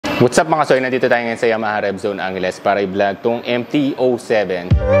What's up mga soy? Nandito tayo ngayon sa Yamaha Revzone Angeles para i-vlog tong MT-07.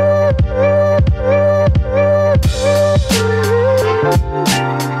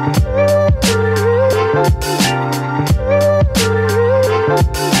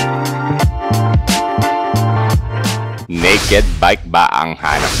 Naked bike ba ang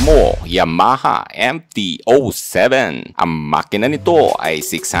hanap mo? Yamaha MT-07. Ang makina nito ay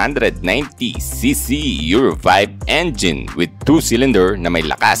 690cc Euro 5 engine with 2-cylinder na may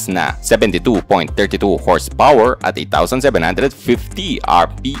lakas na 72.32 horsepower at 8,750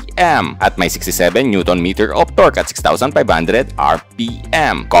 RPM at may 67 Nm of torque at 6,500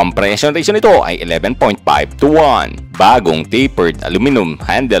 RPM. Compression ratio nito ay 11.5:1. Bagong tapered aluminum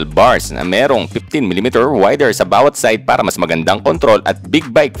handlebars na merong 15mm wider sa bawat side para mas magandang control at big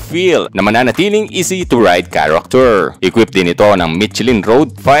bike feel na mananatiling easy to ride character. Equipped din ito ng Michelin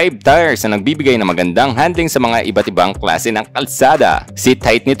Road 5 tires na nagbibigay ng magandang handling sa mga iba't ibang klase ng kalsada. Seat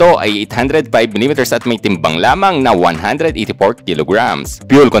height nito ay 805mm at may timbang lamang na 184 kg.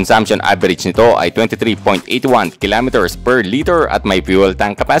 Fuel consumption average nito ay 23.81 km per liter at may fuel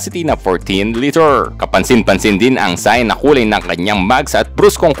tank capacity na 14 liter. Kapansin-pansin din ang sign na kulay ng kanyang mags at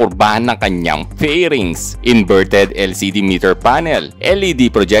bruskong kurbahan ng kanyang fairings. Inverted LCD meter panel, LED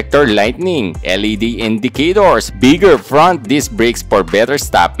projector lighting, LED indicators, bigger front disc brakes for better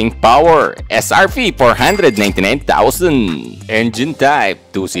stopping power. SRP 499,000. Engine type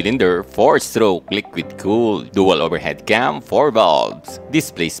 2-cylinder 4-stroke liquid cooled, dual overhead cam 4 valves.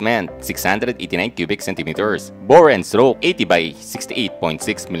 Displacement 689 cubic centimeters. Bore and stroke 80 by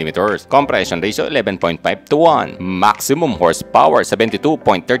 68.6 mm. Compression ratio 11.5:1. Maximum horsepower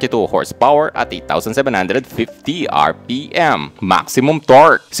 72.32 horsepower at 8,750 RPM. Maximum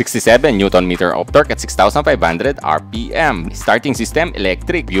torque 67 Nm of torque at 6,500 RPM. Starting system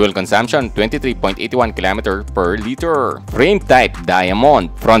electric. Fuel consumption 23.81 km per liter. Frame type diamond.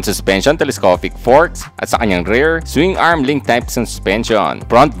 Front suspension telescopic forks at sa kanyang rear swing arm link type suspension.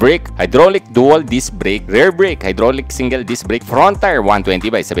 Front brake hydraulic dual disc brake. Rear brake hydraulic single disc brake. Front tire 120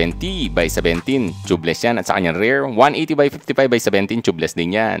 by 70 by 17 tubeless yan at sa kanyang rear 180 by 55 by 17 tubeless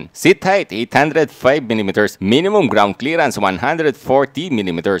din yan. Seat height 805mm. Minimum ground clearance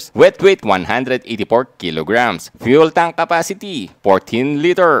 140mm. Wet weight 184 kg. Fuel tank capacity 14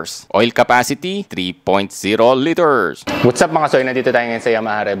 liters. Oil capacity 3.0 liters. What's up mga soy? Nandito tayo ngayon sa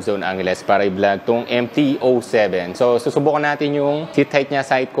Yamaha Revzone Angeles para i-vlog tong MT-07. So susubukan natin yung seat height niya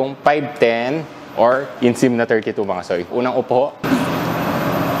sa height kong 5'10 or insim na 32 mga soy. Unang upo.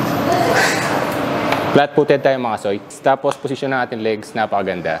 Flat-footed tayo mga soy. Tapos position ng ating legs,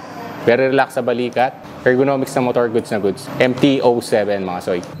 napakaganda. Very relax sa balikat. Ergonomics na motor, goods na goods. MT-07 mga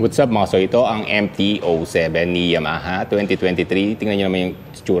soy. What's up mga soy? Ito ang MT-07 ni Yamaha 2023. Tingnan nyo naman yung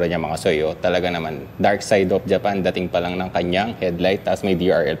tsura niya mga soy. Oh. Talaga naman, dark side of Japan. Dating pa lang ng kanyang headlight. Tapos may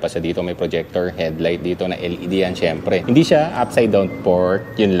DRL pa siya dito. May projector headlight dito na LED yan syempre. Hindi siya upside down port.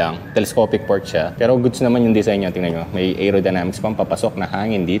 Yun lang. Telescopic port siya. Pero goods naman yung design niya. Tingnan nyo. May aerodynamics pang papasok na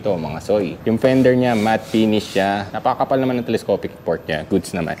hangin dito mga soy. Yung fender niya, matte finish siya. Napakapal naman ng telescopic port niya.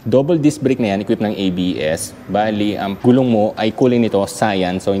 Goods naman. Double disc brake na yan. Equipped ng ABS. Bali, ang gulong mo ay kulay nito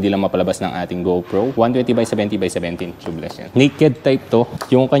cyan, so hindi lang mapalabas ng ating GoPro. 120 by 70 by 17 tubeless yan. Naked type to.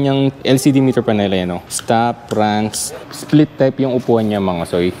 Yung kanyang LCD meter panel yan, no? Stop, runs, split type yung upuan niya mga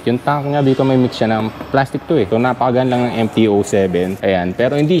soy. Yung tank niya dito may mix siya ng plastic to eh. So napakagan lang ng MT-07. Ayan,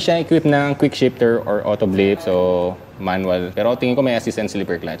 pero hindi siya equipped ng quick shifter or auto blip, so manual. Pero tingin ko may assist and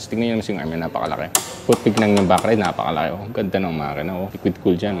slipper clutch. Tingnan nyo naman yung arm niya, napakalaki. Footpig ng yung backride, napakalaki. Oh. Ganda ng makina. Oh. Liquid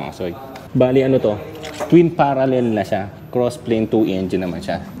cool dyan mga soy. Bali ano to? Twin parallel na siya. Cross plane 2 engine naman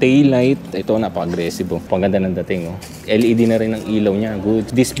siya. Taillight, ito napaka-aggressive. Oh. Paganda ng dating. Oh. LED na rin ang ilaw niya.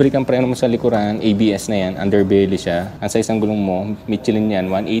 Good. Disc brake ang preno mo sa likuran. ABS na yan. Underbelly siya. Ang size ng gulong mo, Michelin yan.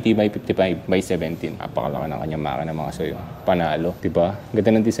 180 by 55 by 17. Napakalaki ng kanyang makina mga soy. Oh. Panalo. Diba?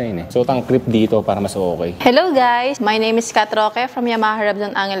 Ganda ng design eh. So, tang clip dito para mas okay. Hello guys! My name is Roque from Yamaha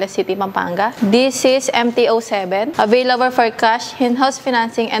Revzone Angeles City, Pampanga. This is MT-07. Available for cash, in-house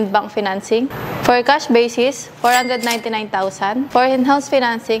financing, and bank financing. For cash basis, 499,000. For in-house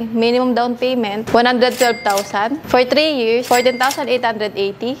financing, minimum down payment, 112,000. For 3 years,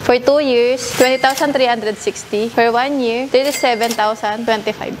 14,880. For 2 years, 20,360. For 1 year,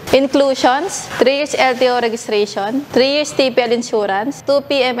 37,025. Inclusions, 3 years LTO registration, 3 years TPL insurance, 2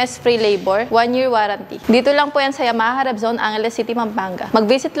 PMS free labor, 1 year warranty. Dito lang po yan sa Yamaha Revzone Angeles City, Pampanga.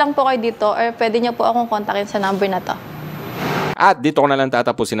 Mag-visit lang po kayo dito or pwede nyo po akong kontakin sa number na to. At dito ko na lang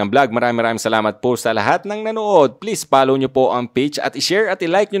tatapusin ang vlog. Maraming salamat po sa lahat ng nanood. Please follow nyo po ang page at i-share at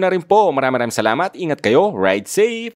i-like nyo na rin po. Maraming salamat. Ingat kayo. Ride safe!